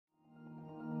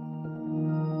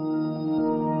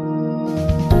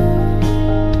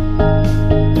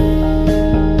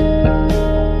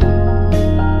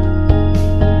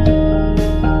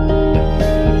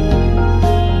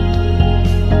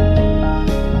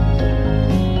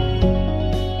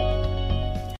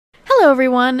Hello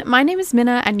everyone, my name is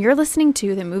Minnah and you're listening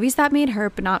to The Movies That Made Her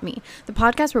But Not Me, the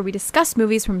podcast where we discuss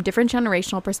movies from different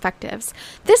generational perspectives.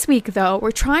 This week though,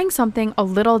 we're trying something a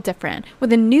little different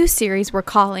with a new series we're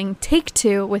calling Take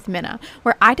Two with Minnah,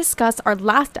 where I discuss our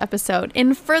last episode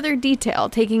in further detail,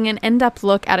 taking an in-depth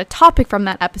look at a topic from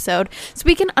that episode so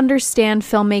we can understand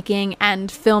filmmaking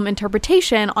and film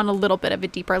interpretation on a little bit of a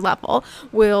deeper level.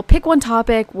 We'll pick one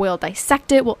topic, we'll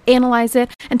dissect it, we'll analyze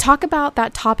it, and talk about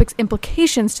that topic's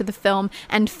implications to the film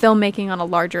and filmmaking on a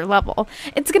larger level.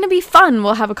 It's going to be fun.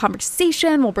 We'll have a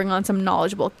conversation, we'll bring on some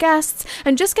knowledgeable guests,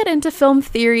 and just get into film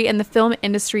theory and the film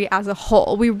industry as a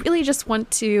whole. We really just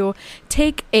want to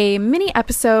take a mini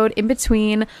episode in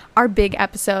between our big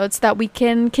episodes so that we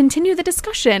can continue the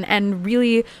discussion and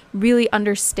really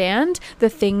understand the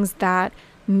things that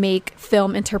make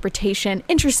film interpretation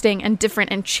interesting and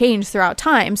different and change throughout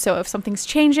time. So if something's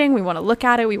changing, we want to look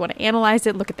at it, we want to analyze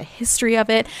it, look at the history of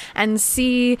it, and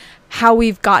see how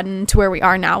we've gotten to where we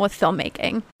are now with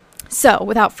filmmaking. So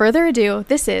without further ado,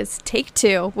 this is Take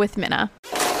Two with Minnah.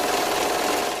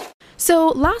 So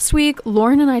last week,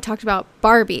 Lauren and I talked about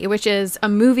Barbie, which is a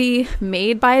movie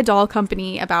made by a doll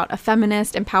company about a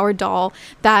feminist, empowered doll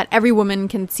that every woman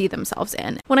can see themselves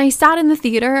in. When I sat in the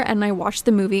theater and I watched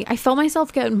the movie, I felt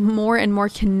myself get more and more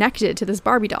connected to this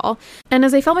Barbie doll. And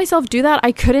as I felt myself do that,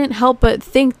 I couldn't help but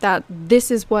think that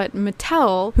this is what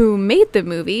Mattel, who made the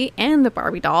movie and the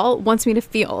Barbie doll, wants me to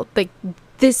feel. Like,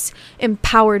 this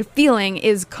empowered feeling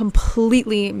is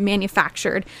completely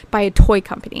manufactured by a toy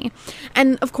company.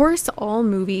 And of course, all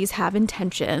movies have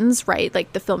intentions, right?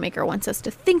 Like the filmmaker wants us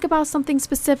to think about something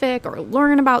specific or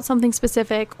learn about something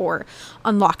specific or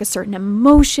unlock a certain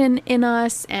emotion in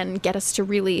us and get us to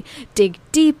really dig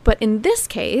deep. But in this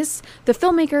case, the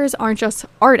filmmakers aren't just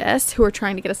artists who are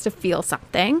trying to get us to feel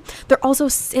something. They're also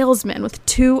salesmen with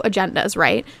two agendas,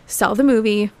 right? Sell the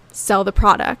movie, sell the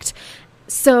product.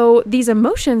 So these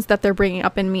emotions that they're bringing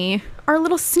up in me are a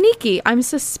little sneaky. I'm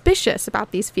suspicious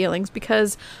about these feelings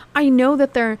because I know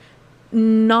that they're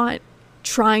not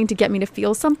trying to get me to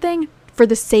feel something for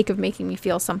the sake of making me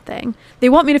feel something. They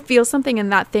want me to feel something,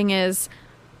 and that thing is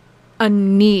a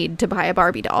need to buy a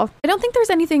Barbie doll. I don't think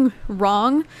there's anything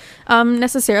wrong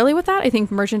necessarily with that. I think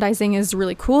merchandising is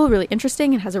really cool, really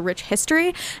interesting, and has a rich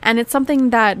history. And it's something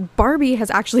that Barbie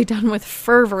has actually done with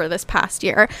fervor this past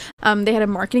year. They had a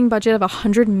marketing budget of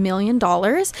 $100 million,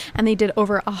 and they did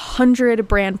over 100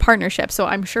 brand partnerships. So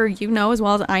I'm sure you know as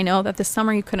well as I know that this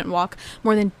summer you couldn't walk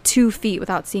more than 2 feet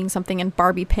without seeing something in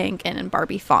Barbie pink and in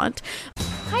Barbie font.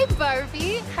 Hi,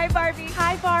 Barbie. Hi, Barbie.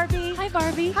 Hi, Barbie. Hi,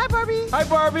 Barbie. Hi, Barbie. Hi,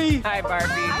 Barbie. Hi,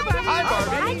 Barbie. Hi, Barbie. Hi,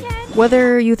 Barbie. Hi, Ken.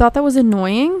 Whether you thought that was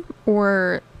annoying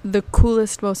or the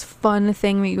coolest, most fun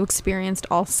thing that you experienced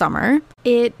all summer,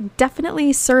 it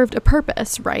definitely served a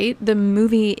purpose, right? The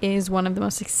movie is one of the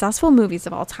most successful movies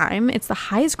of all time. It's the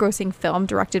highest grossing film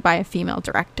directed by a female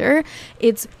director.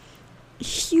 It's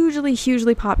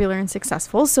hugely popular and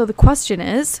successful. So the question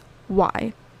is,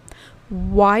 why?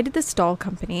 Why did this doll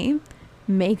company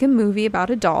make a movie about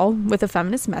a doll with a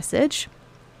feminist message?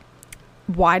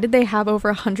 Why did they have over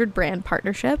 100 brand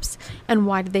partnerships? And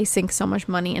why did they sink so much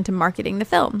money into marketing the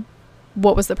film?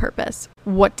 What was the purpose?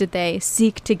 What did they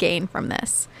seek to gain from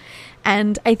this?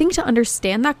 And I think to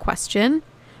understand that question,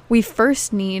 we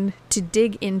first need to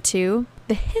dig into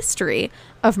the history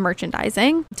of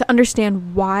merchandising to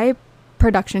understand why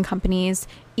production companies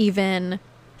even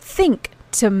think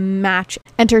to match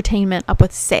entertainment up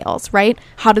with sales, right?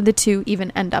 How did the two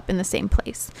even end up in the same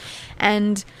place?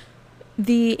 And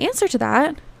the answer to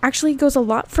that actually goes a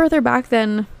lot further back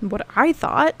than what I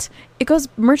thought. It goes,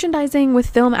 merchandising with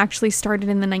film actually started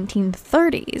in the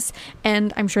 1930s.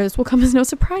 And I'm sure this will come as no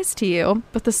surprise to you,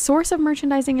 but the source of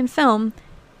merchandising in film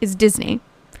is Disney.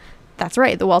 That's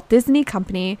right, the Walt Disney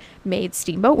Company made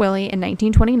Steamboat Willie in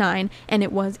 1929, and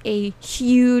it was a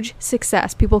huge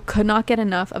success. People could not get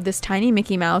enough of this tiny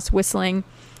Mickey Mouse whistling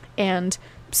and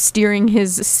steering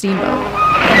his steamboat.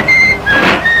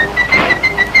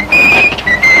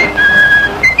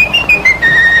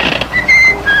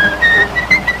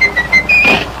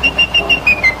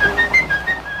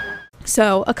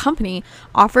 So a company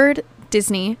offered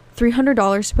Disney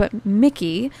 $300 to put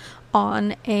Mickey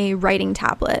on a writing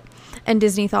tablet. And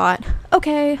Disney thought,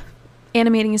 okay,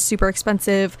 animating is super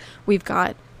expensive. We've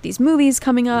got these movies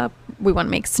coming up. We want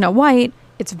to make Snow White.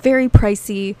 It's very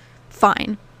pricey.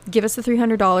 Fine. Give us the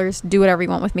 $300. Do whatever you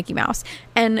want with Mickey Mouse.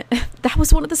 And that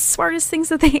was one of the smartest things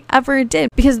that they ever did,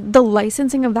 because the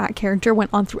licensing of that character went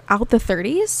on throughout the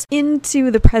 30s into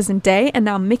the present day. And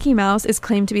now Mickey Mouse is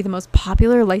claimed to be the most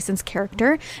popular licensed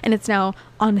character. And it's now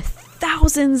on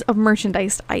thousands of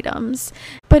merchandise items.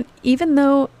 But even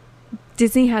though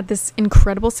Disney had this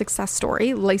incredible success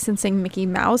story, licensing Mickey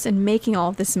Mouse and making all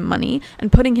of this money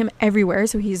and putting him everywhere,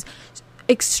 so he's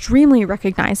extremely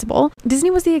recognizable.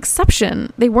 Disney was the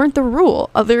exception. They weren't the rule.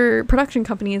 Other production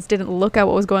companies didn't look at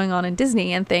what was going on in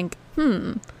Disney and think,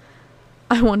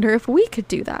 I wonder if we could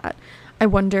do that. I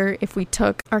wonder if we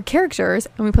took our characters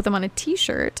and we put them on a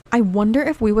t-shirt. I wonder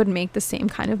if we would make the same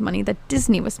kind of money that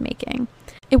Disney was making.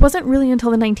 It wasn't really until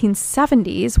the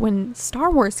 1970s when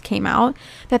Star Wars came out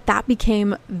that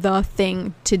became the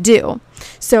thing to do.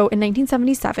 So in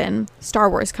 1977, Star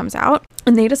Wars comes out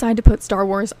and they decide to put Star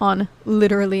Wars on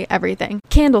literally everything.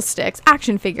 Candlesticks,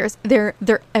 action figures, they're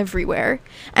everywhere.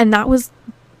 And that was,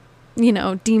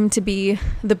 deemed to be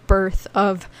the birth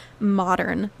of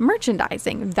modern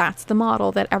merchandising. That's the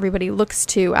model that everybody looks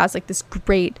to as like this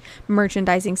great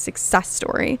merchandising success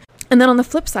story. And then on the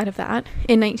flip side of that,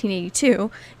 in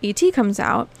 1982, E.T. comes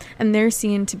out, and they're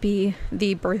seen to be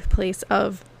the birthplace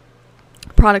of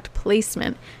product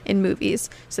placement in movies.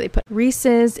 So they put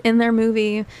Reese's in their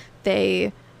movie.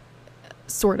 They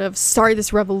sort of started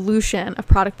this revolution of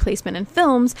product placement in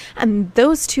films, and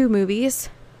those two movies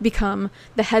become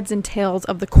the heads and tails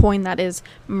of the coin that is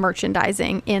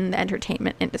merchandising in the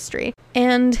entertainment industry.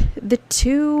 And the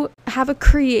two have a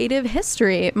creative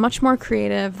history, much more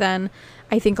creative than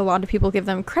I think a lot of people give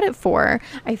them credit for.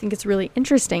 I think it's really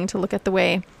interesting to look at the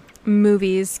way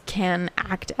movies can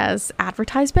act as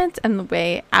advertisements and the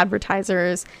way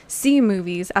advertisers see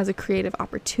movies as a creative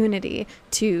opportunity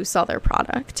to sell their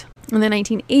product. And the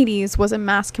 1980s was a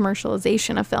mass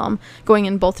commercialization of film going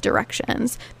in both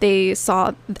directions.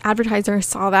 Advertisers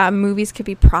saw that movies could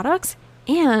be products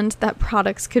and that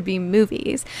products could be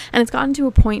movies. And it's gotten to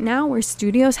a point now where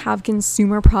studios have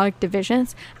consumer product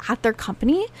divisions at their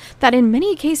company that in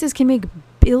many cases can make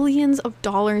billions of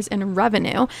dollars in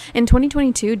revenue. In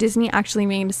 2022, Disney actually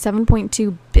made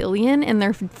 $7.2 billion in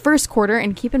their first quarter.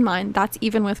 And keep in mind, that's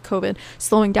even with COVID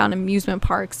slowing down amusement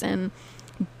parks and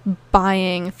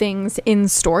buying things in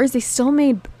stores. They still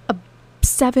made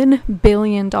 $7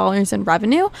 billion in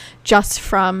revenue just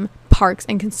from parks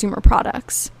and consumer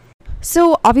products.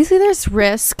 So obviously there's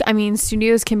risk. I mean,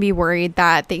 studios can be worried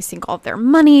that they sink all of their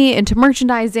money into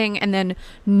merchandising and then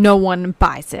no one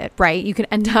buys it, right? You could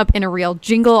end up in a real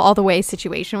Jingle All the Way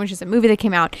situation, which is a movie that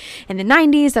came out in the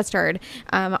 90s that starred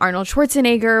Arnold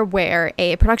Schwarzenegger, where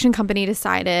a production company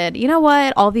decided, you know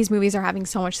what, all these movies are having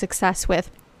so much success with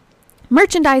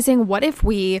merchandising. What if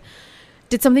we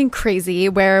did something crazy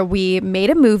where we made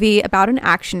a movie about an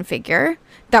action figure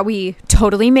that we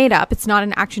totally made up? It's not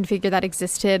an action figure that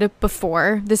existed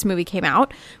before this movie came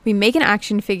out. We make an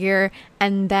action figure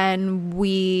and then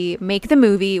we make the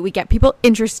movie. We get people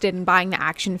interested in buying the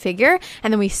action figure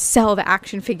and then we sell the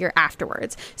action figure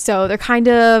afterwards. So they're kind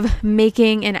of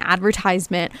making an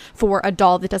advertisement for a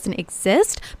doll that doesn't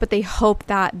exist, but they hope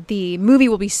that the movie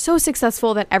will be so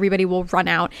successful that everybody will run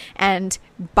out and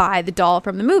buy the doll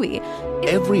from the movie.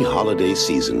 Every holiday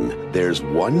season, there's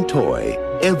one toy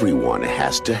everyone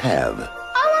has to have.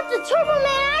 I want the Turbo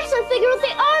Man action figure with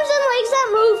the arms and legs that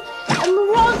move, and the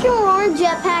rock and roll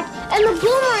jetpack, and the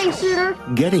boomerang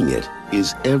shooter. Getting it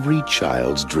is every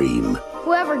child's dream.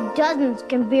 Whoever doesn't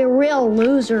can be a real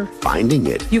loser. Finding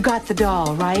it You got the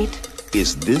doll, right?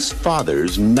 is this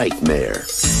father's nightmare.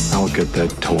 I'll get that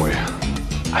toy.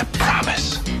 I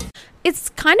promise. It's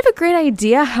kind of a great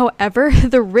idea. However,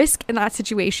 the risk in that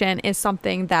situation is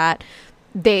something that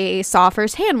they saw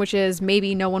firsthand, which is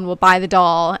maybe no one will buy the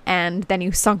doll, and then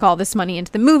you sunk all this money into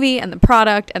the movie and the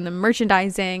product and the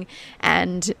merchandising,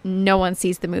 and no one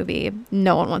sees the movie.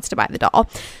 No one wants to buy the doll.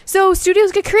 So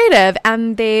studios get creative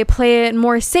and they play it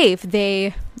more safe.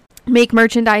 They make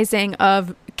merchandising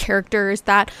of characters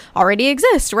that already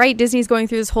exist, right? Disney's going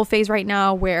through this whole phase right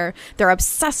now where they're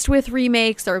obsessed with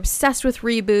remakes, they're obsessed with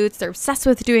reboots, they're obsessed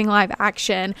with doing live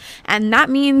action, and that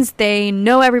means they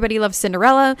know everybody loves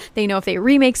Cinderella. They know if they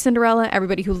remake Cinderella,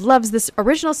 everybody who loves this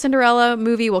original Cinderella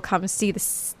movie will come see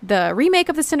the remake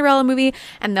of the Cinderella movie,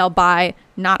 and they'll buy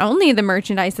not only the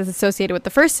merchandise that's associated with the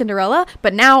first Cinderella,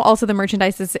 but now also the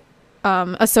merchandise that's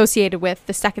associated with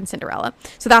the second Cinderella.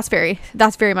 So that's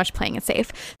very much playing it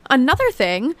safe. Another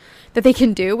thing that they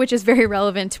can do, which is very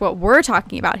relevant to what we're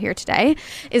talking about here today,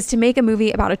 is to make a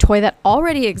movie about a toy that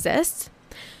already exists.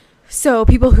 So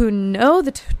people who know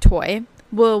the toy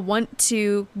will want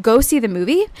to go see the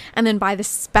movie and then buy the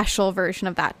special version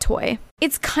of that toy.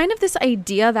 It's kind of this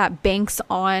idea that banks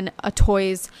on a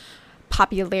toy's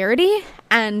popularity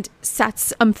and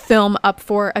sets a film up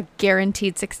for a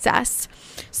guaranteed success.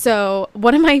 So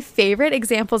one of my favorite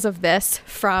examples of this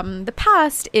from the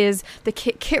past is the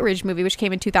Kit Kittredge movie, which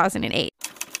came in 2008.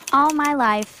 All my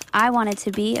life, I wanted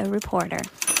to be a reporter.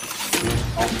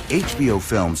 HBO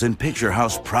Films and Picture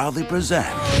House proudly present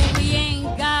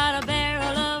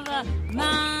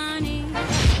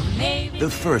the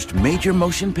first major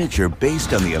motion picture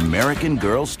based on the American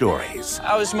Girl stories.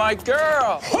 How's my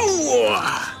girl?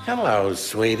 Hello,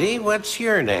 sweetie. What's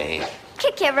your name?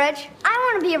 Kit Kittredge.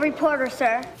 I want to be a reporter,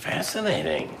 sir.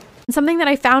 Fascinating. Something that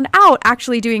I found out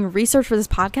actually doing research for this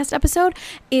podcast episode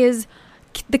is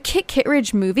the Kit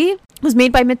Kittredge movie was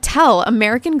made by Mattel.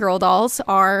 American Girl dolls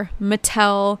are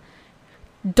Mattel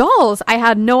dolls. I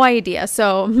had no idea.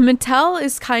 So Mattel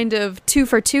is kind of 2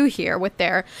 for 2 here with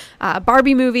their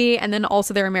Barbie movie and then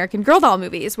also their American Girl doll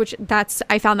movies, which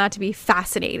I found that to be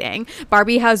fascinating.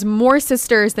 Barbie has more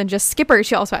sisters than just Skipper.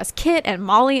 She also has Kit and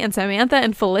Molly and Samantha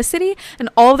and Felicity and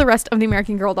all the rest of the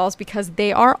American Girl dolls because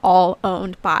they are all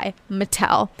owned by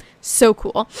Mattel. So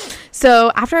cool.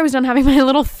 So after I was done having my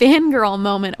little fangirl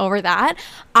moment over that,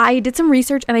 I did some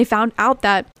research and I found out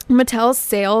that Mattel's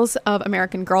sales of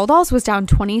American Girl dolls was down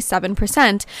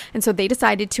 27%. And so they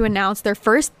decided to announce their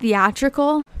first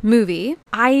theatrical movie.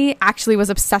 I actually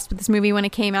was obsessed with this movie when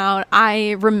it came out.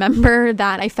 I remember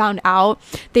that I found out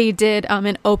they did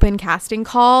an open casting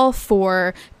call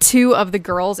for 2 of the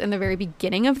girls in the very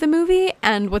beginning of the movie.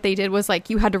 And what they did was like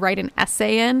you had to write an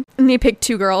essay in and they picked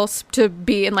 2 girls to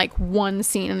be in like one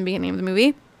scene in the beginning of the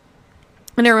movie.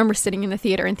 And I remember sitting in the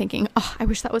theater and thinking, oh, I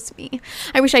wish that was me.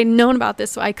 I wish I'd known about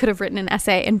this so I could have written an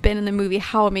essay and been in the movie.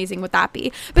 How amazing would that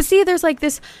be? But see, there's like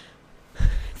this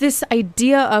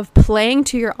idea of playing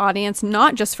to your audience,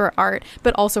 not just for art,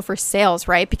 but also for sales,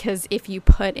 right? Because if you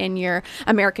put in your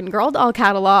American Girl doll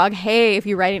catalog, hey, if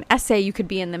you write an essay, you could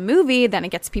be in the movie, then it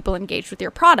gets people engaged with your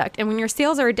product. And when your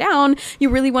sales are down, you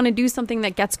really want to do something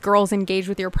that gets girls engaged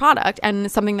with your product.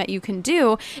 And something that you can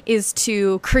do is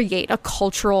to create a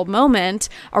cultural moment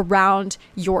around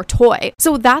your toy.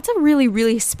 So that's a really,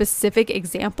 really specific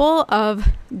example of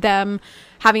them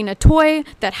having a toy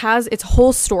that has its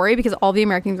whole story because all the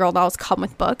American Girl dolls come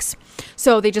with books.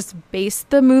 So they just base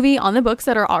the movie on the books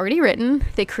that are already written.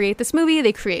 They create this movie,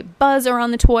 they create buzz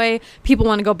around the toy. People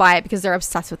want to go buy it because they're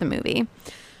obsessed with the movie.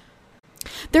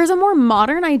 There's a more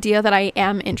modern idea that I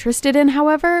am interested in,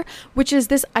 however, which is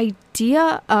this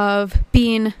idea of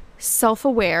being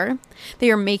self-aware that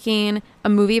you're making a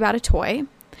movie about a toy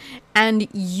and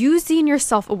using your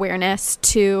self-awareness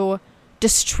to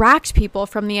distract people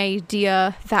from the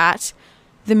idea that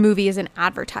the movie is an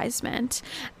advertisement.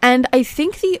 And I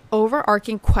think the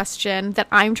overarching question that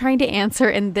I'm trying to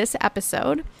answer in this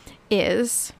episode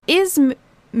is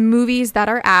movies that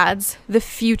are ads the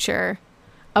future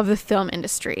of the film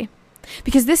industry?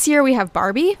 Because this year we have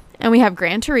Barbie and we have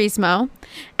Gran Turismo,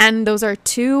 and those are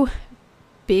 2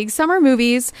 big summer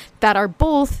movies that are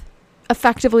both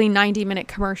effectively 90-minute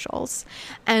commercials.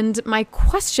 And my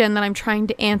question that I'm trying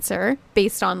to answer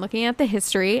based on looking at the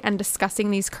history and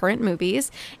discussing these current movies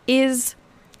is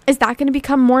that going to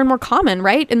become more and more common,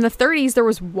 right? In the 30s, there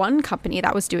was one company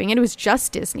that was doing it. It was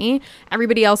just Disney.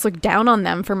 Everybody else looked down on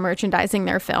them for merchandising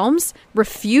their films,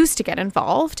 refused to get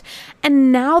involved. And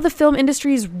now the film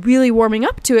industry is really warming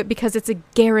up to it because it's a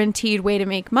guaranteed way to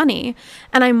make money.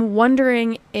 And I'm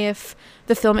wondering if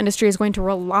the film industry is going to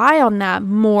rely on that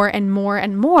more and more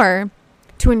and more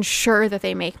to ensure that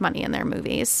they make money in their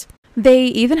movies. They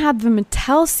even had the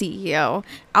Mattel CEO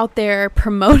out there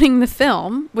promoting the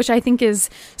film, which I think is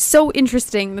so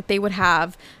interesting that they would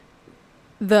have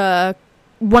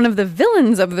one of the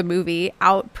villains of the movie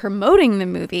out promoting the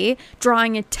movie,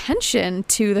 drawing attention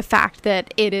to the fact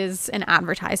that it is an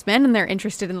advertisement and they're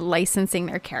interested in licensing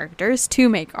their characters to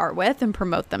make art with and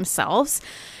promote themselves.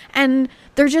 And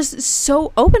they're just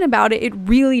so open about it, it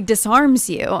really disarms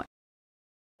you.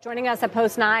 Joining us at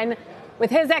Post 9 with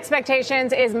his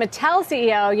expectations is Mattel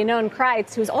CEO Ynon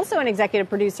Kreiz, who's also an executive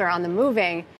producer on the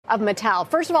moving of Mattel.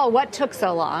 First of all, what took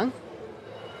so long?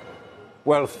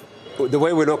 Well, the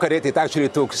way we look at it, it actually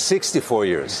took 64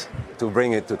 years to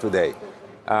bring it to today.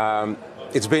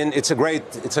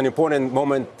 It's an important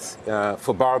moment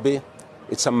for Barbie.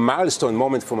 It's a milestone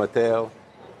moment for Mattel.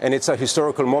 And it's a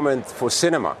historical moment for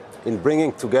cinema in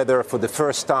bringing together for the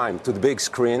first time to the big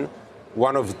screen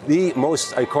one of the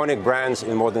most iconic brands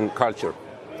in modern culture.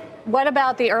 What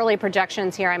about the early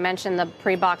projections here? I mentioned the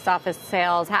pre-box office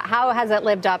sales. How has it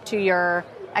lived up to your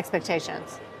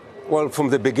expectations? Well, from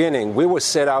the beginning, we were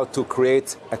set out to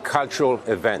create a cultural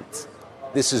event.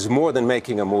 This is more than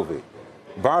making a movie.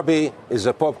 Barbie is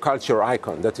a pop culture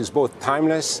icon that is both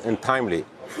timeless and timely.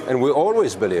 And we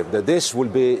always believe that this will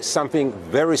be something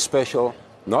very special,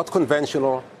 not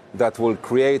conventional, that will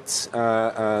create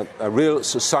a real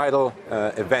societal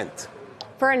event.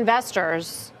 For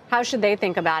investors How should they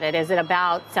think about it? Is it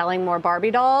about selling more Barbie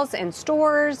dolls in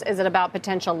stores? Is it about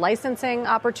potential licensing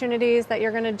opportunities that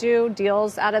you're going to do,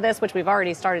 deals out of this, which we've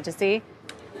already started to see?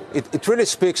 It really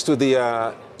speaks to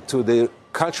the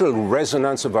cultural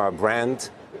resonance of our brand,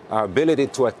 our ability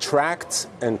to attract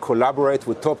and collaborate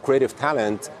with top creative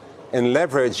talent and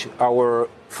leverage our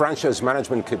franchise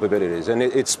management capabilities. And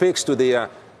it speaks to the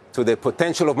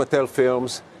potential of Mattel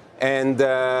Films and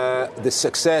the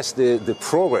success, the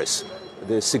progress,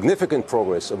 the significant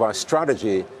progress of our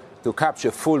strategy to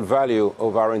capture full value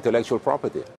of our intellectual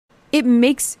property. It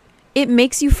makes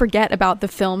you forget about the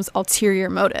film's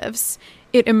ulterior motives.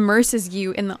 It immerses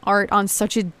you in the art on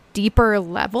such a deeper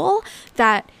level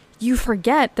that you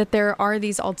forget that there are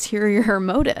these ulterior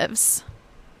motives.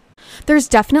 There's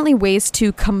definitely ways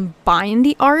to combine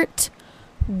the art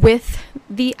with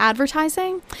the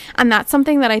advertising, and that's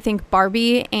something that I think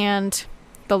Barbie and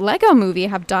the Lego movie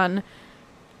have done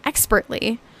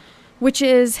expertly, which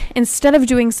is instead of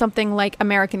doing something like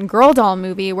American Girl doll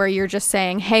movie where you're just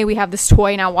saying, hey, we have this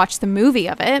toy, now watch the movie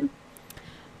of it,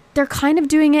 they're kind of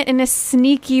doing it in a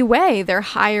sneaky way. They're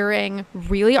hiring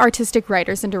really artistic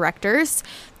writers and directors.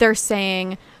 They're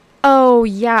saying, oh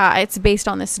yeah, it's based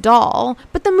on this doll,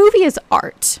 but the movie is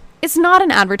art. It's not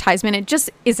an advertisement. It just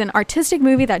is an artistic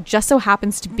movie that just so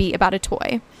happens to be about a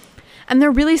toy. And they're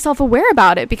really self-aware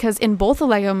about it because in both the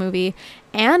Lego movie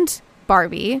and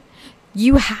Barbie,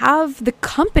 you have the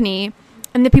company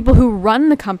and the people who run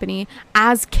the company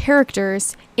as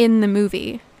characters in the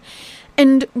movie.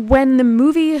 And when the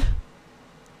movie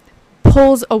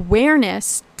pulls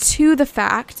awareness to the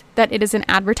fact that it is an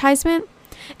advertisement,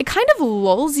 it kind of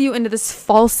lulls you into this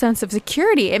false sense of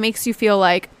security. It makes you feel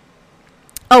like,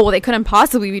 oh, well, they couldn't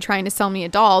possibly be trying to sell me a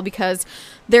doll because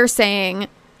they're saying,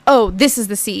 oh, this is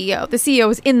the CEO. The CEO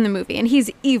is in the movie and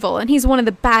he's evil and he's one of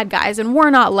the bad guys and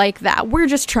we're not like that. We're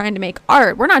just trying to make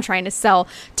art. We're not trying to sell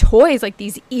toys like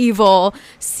these evil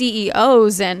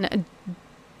CEOs and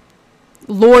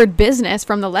Lord Business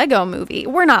from the Lego movie.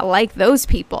 We're not like those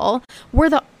people. We're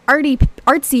the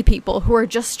artsy people who are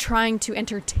just trying to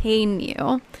entertain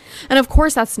you. And of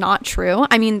course that's not true.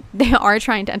 I mean, they are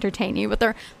trying to entertain you,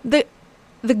 but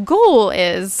the goal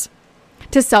is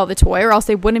to sell the toy, or else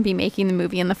they wouldn't be making the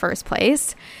movie in the first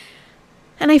place.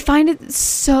 And I find it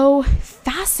so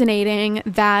fascinating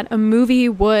that a movie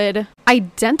would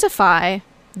identify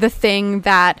the thing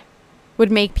that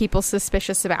would make people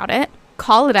suspicious about it,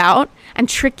 call it out, and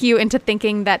trick you into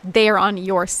thinking that they're on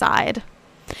your side.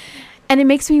 And it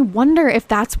makes me wonder if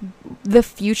that's the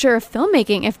future of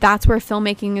filmmaking, if that's where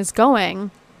filmmaking is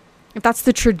going, if that's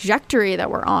the trajectory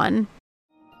that we're on.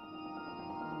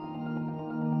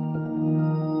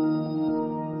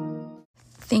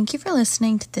 Thank you for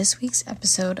listening to this week's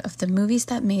episode of The Movies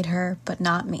That Made Her, But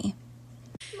Not Me.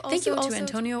 Thank you to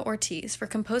Antonio Ortiz for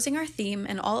composing our theme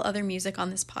and all other music on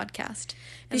this podcast.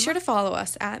 Be sure to follow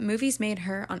us at Movies Made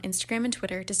Her on Instagram and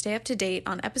Twitter to stay up to date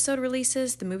on episode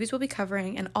releases, the movies we'll be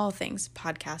covering, and all things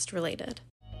podcast related.